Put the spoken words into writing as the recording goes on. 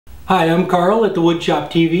Hi, I'm Carl at the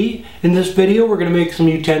Woodshop TV. In this video we're going to make some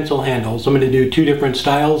utensil handles. I'm going to do two different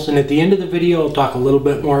styles, and at the end of the video I'll talk a little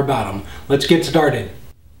bit more about them. Let's get started.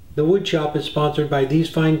 The Woodshop is sponsored by these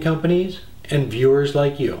fine companies and viewers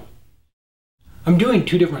like you. I'm doing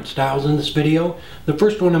two different styles in this video. The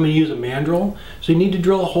first one I'm going to use a mandrel, so you need to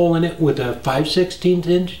drill a hole in it with a 5/16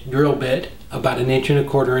 inch drill bit, about 1.25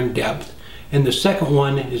 inches in depth, and the second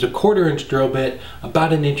one is a 1/4 inch drill bit,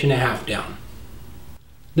 about 1.5 inches down.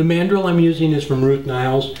 The mandrel I'm using is from Ruth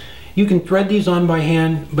Niles. You can thread these on by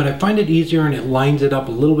hand, but I find it easier and it lines it up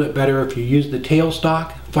a little bit better if you use the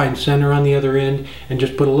tailstock, find center on the other end, and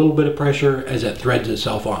just put a little bit of pressure as it threads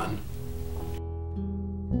itself on.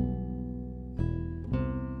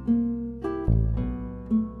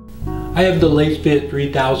 I have the Lathe Fit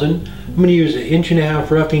 3000. I'm going to use an 1.5 inch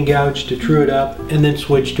roughing gouge to true it up, and then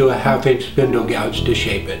switch to a 1/2 inch spindle gouge to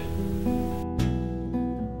shape it.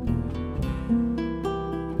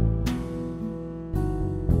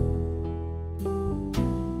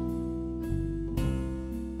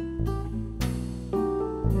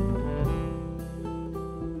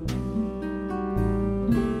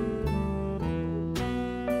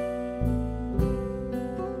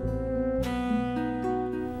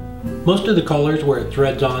 Most of the collars where it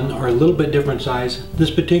threads on are a little bit different size. This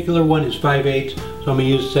particular one is 5/8, so I'm going to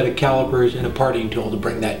use a set of calipers and a parting tool to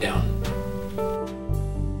bring that down.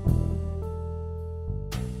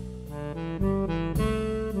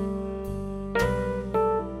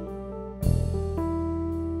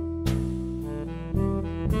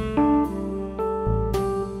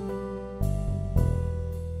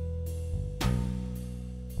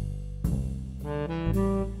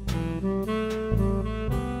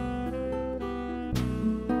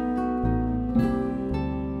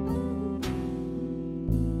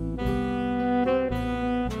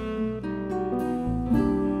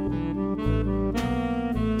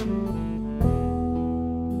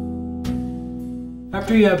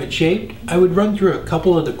 After you have it shaped, I would run through a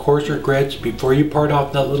couple of the coarser grits before you part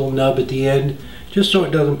off that little nub at the end, just so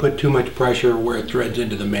it doesn't put too much pressure where it threads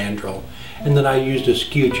into the mandrel. And then I used a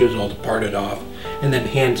skew chisel to part it off, and then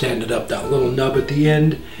hand sanded up that little nub at the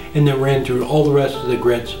end, and then ran through all the rest of the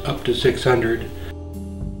grits up to 600.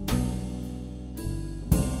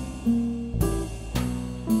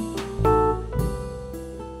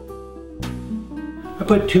 I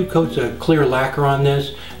put 2 coats of clear lacquer on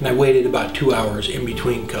this, and I waited about 2 hours in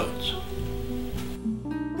between coats.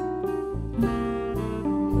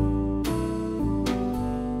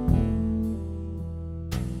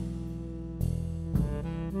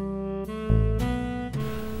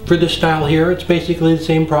 For this style here, it's basically the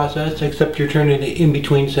same process, except you're turning it in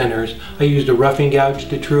between centers. I used a roughing gouge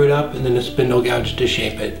to true it up, and then a spindle gouge to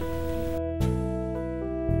shape it.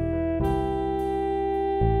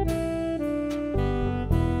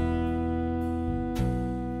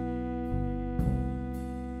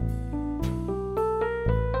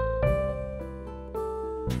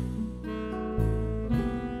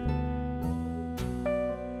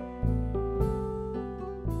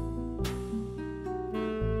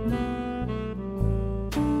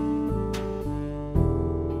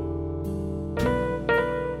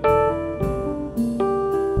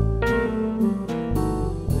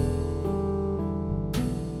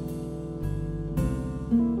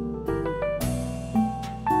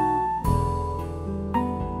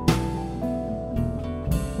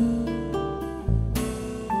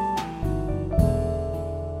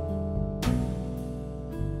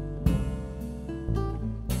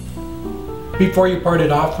 Before you part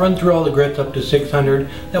it off, run through all the grits up to 600.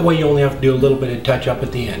 That way you only have to do a little bit of touch up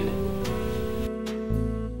at the end.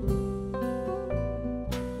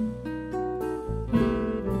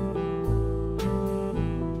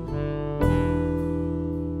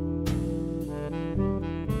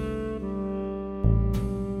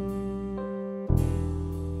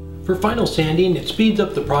 For final sanding, it speeds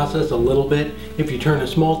up the process a little bit if you turn a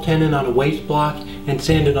small tenon on a waste block and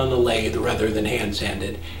sand it on the lathe rather than hand sand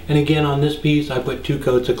it. And again, on this piece I put 2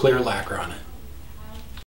 coats of clear lacquer on it.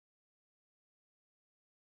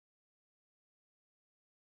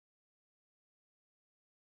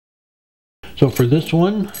 So for this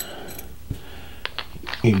one,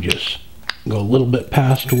 you just go a little bit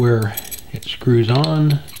past where it screws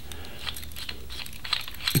on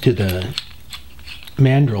to the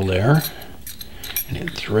mandrel there, and it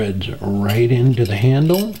threads right into the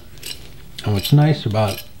handle. And what's nice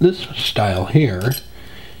about this style here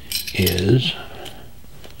is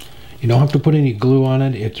you don't have to put any glue on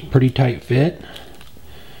it. It's a pretty tight fit.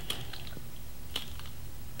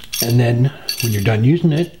 And then when you're done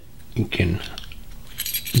using it, you can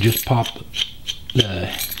just pop the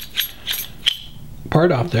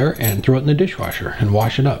part off there and throw it in the dishwasher and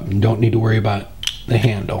wash it up. You don't need to worry about the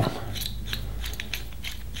handle.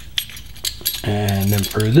 And then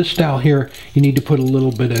for this style here, you need to put a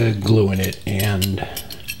little bit of glue in it, and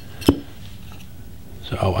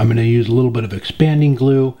so I'm going to use a little bit of expanding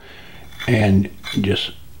glue and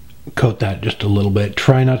just coat that just a little bit.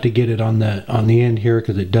 Try not to get it on the end here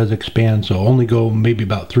because it does expand, so only go maybe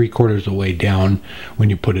about 3/4 of the way down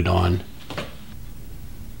when you put it on.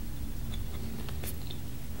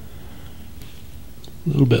 A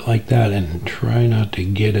little bit like that, and try not to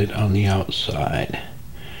get it on the outside.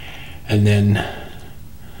 And then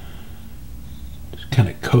just kind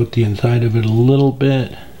of coat the inside of it a little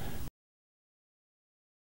bit.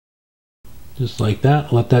 Just like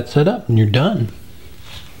that. Let that set up and you're done.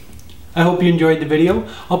 I hope you enjoyed the video.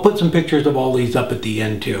 I'll put some pictures of all these up at the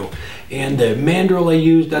end too. And the mandrel I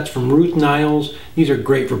used, that's from Ruth Niles. These are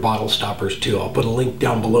great for bottle stoppers too. I'll put a link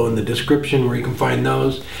down below in the description where you can find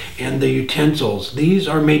those. And the utensils, these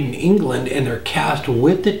are made in England and they're cast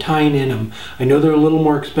with the tine in them. I know they're a little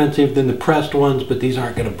more expensive than the pressed ones, but these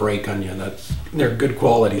aren't going to break on you. They're good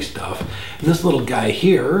quality stuff. And this little guy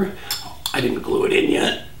here, I didn't glue it in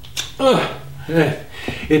yet.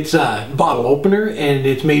 It's a bottle opener, and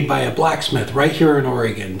it's made by a blacksmith right here in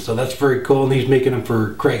Oregon, so that's very cool. And he's making them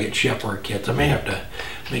for Craig at ChefwareKits. I may have to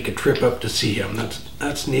make a trip up to see him.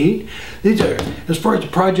 That's neat. These are, as far as the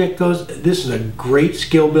project goes, this is a great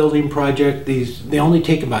skill building project. They only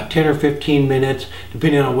take about 10 or 15 minutes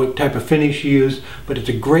depending on what type of finish you use, but it's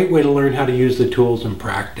a great way to learn how to use the tools and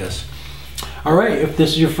practice. Alright, if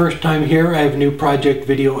this is your first time here, I have a new project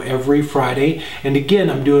video every Friday. And again,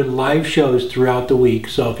 I'm doing live shows throughout the week.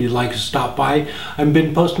 So if you'd like to stop by, I've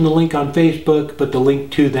been posting the link on Facebook, but the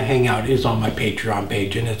link to the Hangout is on my Patreon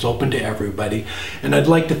page and it's open to everybody. And I'd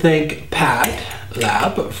like to thank Pat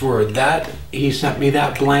Lab for that. He sent me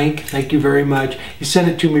that blank. Thank you very much. He sent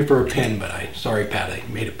it to me for a pen, but sorry Pat, I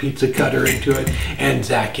made a pizza cutter into it. And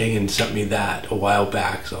Zach Hagen sent me that a while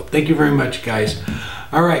back. So thank you very much, guys.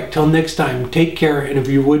 All right, till next time, take care, and if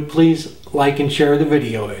you would please like and share the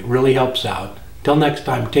video, it really helps out. Till next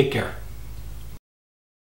time, take care.